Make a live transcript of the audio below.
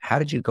How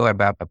did you go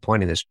about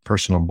appointing this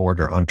personal board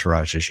or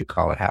entourage, as you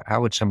call it?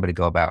 How would somebody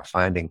go about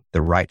finding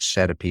the right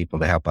set of people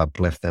to help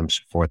uplift them,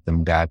 support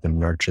them, guide them,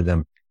 nurture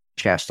them,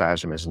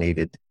 chastise them as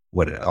needed?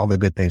 What all the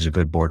good things a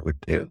good board would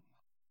do?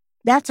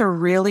 That's a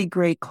really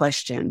great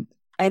question.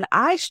 And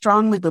I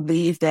strongly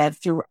believe that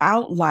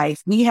throughout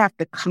life, we have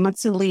to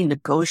constantly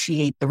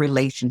negotiate the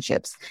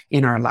relationships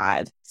in our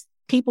lives.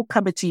 People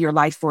come into your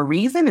life for a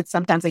reason, and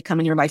sometimes they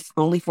come in your life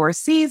only for a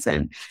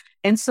season.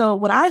 And so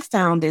what I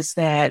found is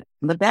that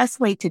the best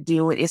way to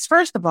do it is,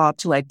 first of all,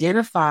 to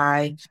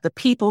identify the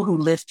people who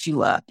lift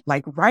you up.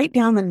 Like, write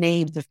down the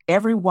names of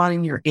everyone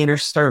in your inner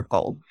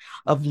circle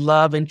of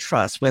love and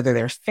trust, whether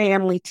they're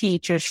family,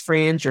 teachers,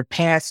 friends, your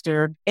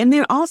pastor. And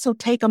then also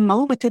take a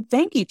moment to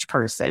thank each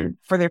person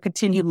for their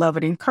continued love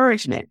and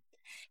encouragement.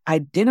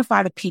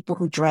 Identify the people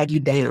who drag you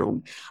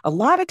down. A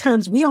lot of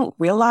times we don't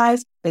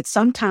realize that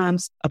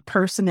sometimes a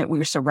person that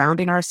we're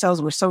surrounding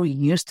ourselves, we're so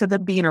used to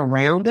them being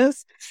around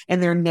us,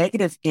 and their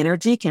negative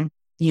energy can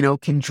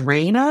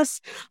drain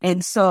us.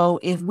 And so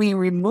if we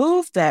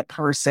remove that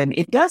person,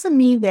 it doesn't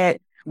mean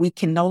that we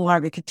can no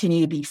longer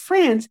continue to be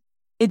friends.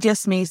 It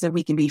just means that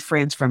we can be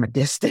friends from a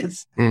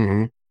distance.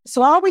 Mm-hmm.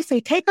 So I always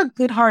say, take a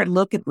good hard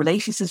look at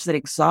relationships that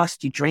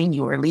exhaust you, drain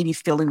you, or leave you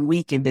feeling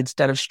weakened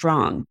instead of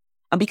strong.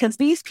 Because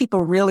these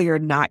people really are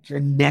not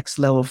your next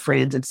level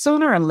friends. And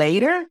sooner or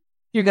later,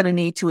 you're going to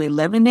need to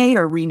eliminate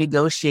or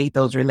renegotiate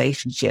those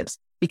relationships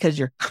because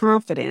your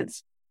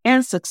confidence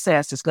and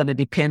success is going to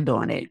depend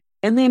on it.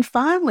 And then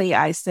finally,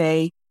 I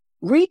say,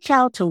 reach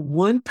out to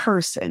one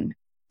person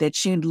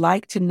that you'd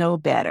like to know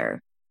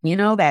better.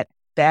 That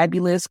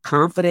fabulous,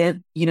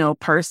 confident,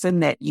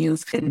 person that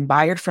you've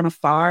admired from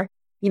afar.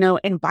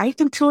 Invite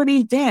them to an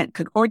event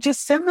or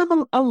just send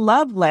them a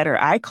love letter.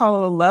 I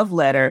call it a love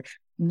letter.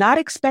 Not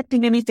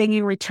expecting anything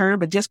in return,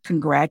 but just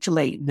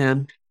congratulating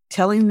them,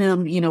 telling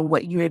them,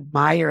 what you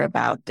admire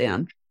about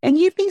them. And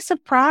you'd be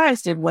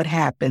surprised at what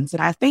happens.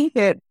 And I think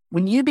that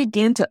when you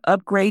begin to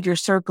upgrade your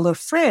circle of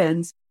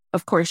friends,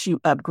 of course, you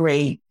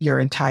upgrade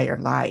your entire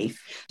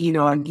life.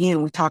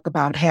 Again, we talk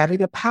about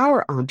having a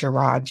power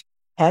entourage,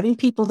 having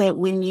people that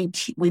when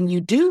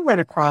you do run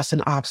across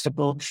an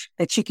obstacle,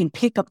 that you can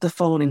pick up the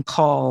phone and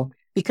call.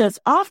 Because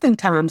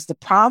oftentimes the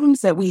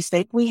problems that we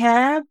think we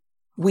have,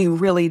 we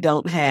really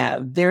don't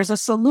have. There's a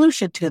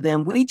solution to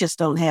them. We just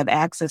don't have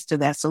access to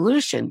that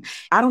solution.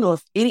 I don't know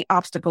if any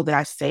obstacle that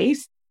I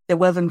faced that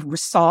wasn't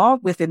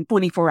resolved within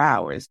 24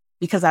 hours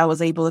because I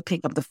was able to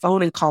pick up the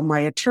phone and call my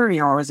attorney,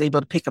 or I was able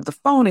to pick up the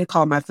phone and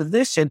call my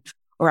physician,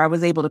 or I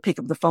was able to pick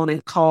up the phone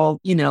and call,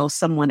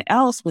 someone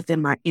else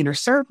within my inner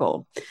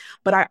circle.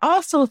 But I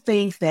also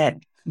think that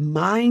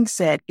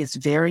mindset is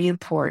very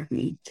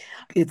important.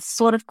 It's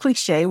sort of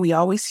cliche. We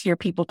always hear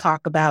people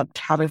talk about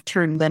how to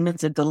turn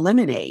lemons into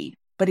lemonade.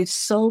 But it's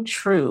so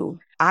true.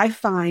 I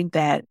find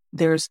that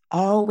there's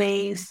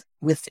always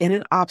within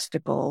an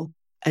obstacle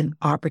an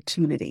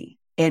opportunity.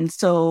 And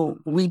so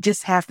we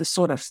just have to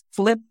sort of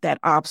flip that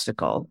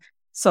obstacle.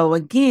 So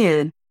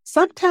again,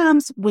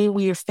 sometimes when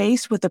we are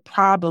faced with a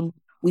problem,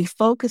 we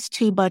focus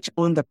too much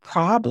on the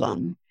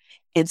problem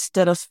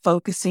instead of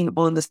focusing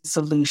on the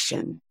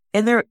solution.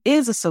 And there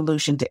is a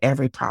solution to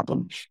every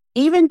problem.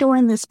 Even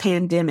during this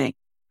pandemic,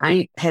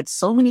 I had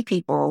so many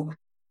people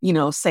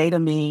say to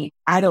me,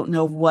 I don't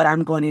know what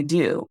I'm going to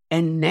do.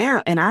 And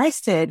I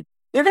said,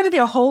 there are going to be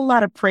a whole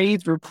lot of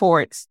praise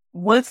reports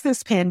once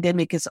this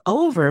pandemic is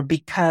over,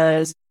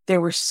 because there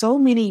were so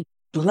many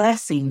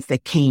blessings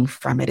that came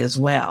from it as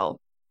well.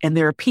 And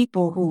there are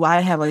people who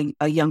I have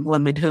a young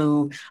woman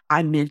who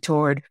I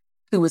mentored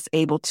who was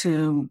able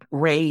to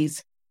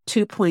raise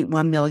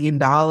 $2.1 million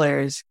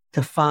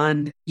to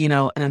fund,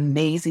 an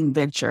amazing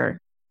venture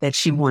that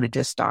she wanted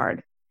to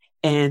start.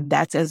 And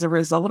that's as a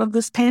result of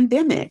this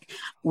pandemic,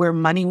 where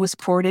money was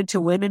poured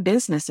into women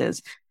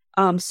businesses.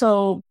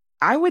 So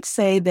I would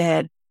say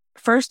that,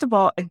 first of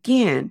all,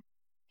 again,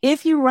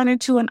 if you run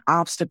into an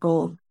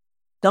obstacle,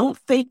 don't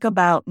think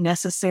about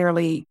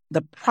necessarily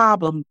the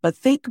problem, but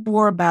think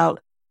more about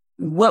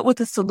what would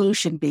the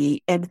solution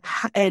be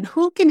and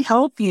who can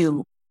help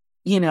you,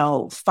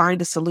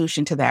 find a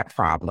solution to that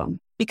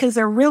problem. Because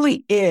there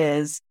really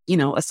is,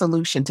 a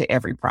solution to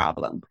every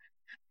problem.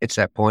 It's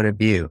that point of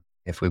view.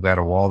 If we've got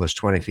a wall that's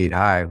 20 feet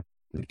high,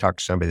 we talk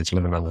to somebody that's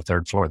living on the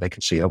third floor, they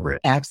can see over it.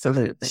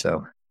 Absolutely.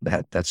 So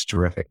that's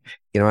terrific.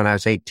 When I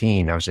was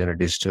 18, I was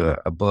introduced to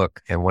a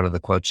book, and one of the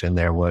quotes in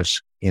there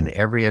was, in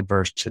every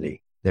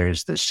adversity, there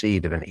is the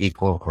seed of an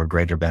equal or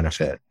greater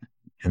benefit.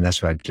 And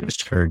that's what I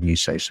just heard you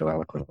say so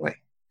eloquently.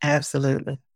 Absolutely.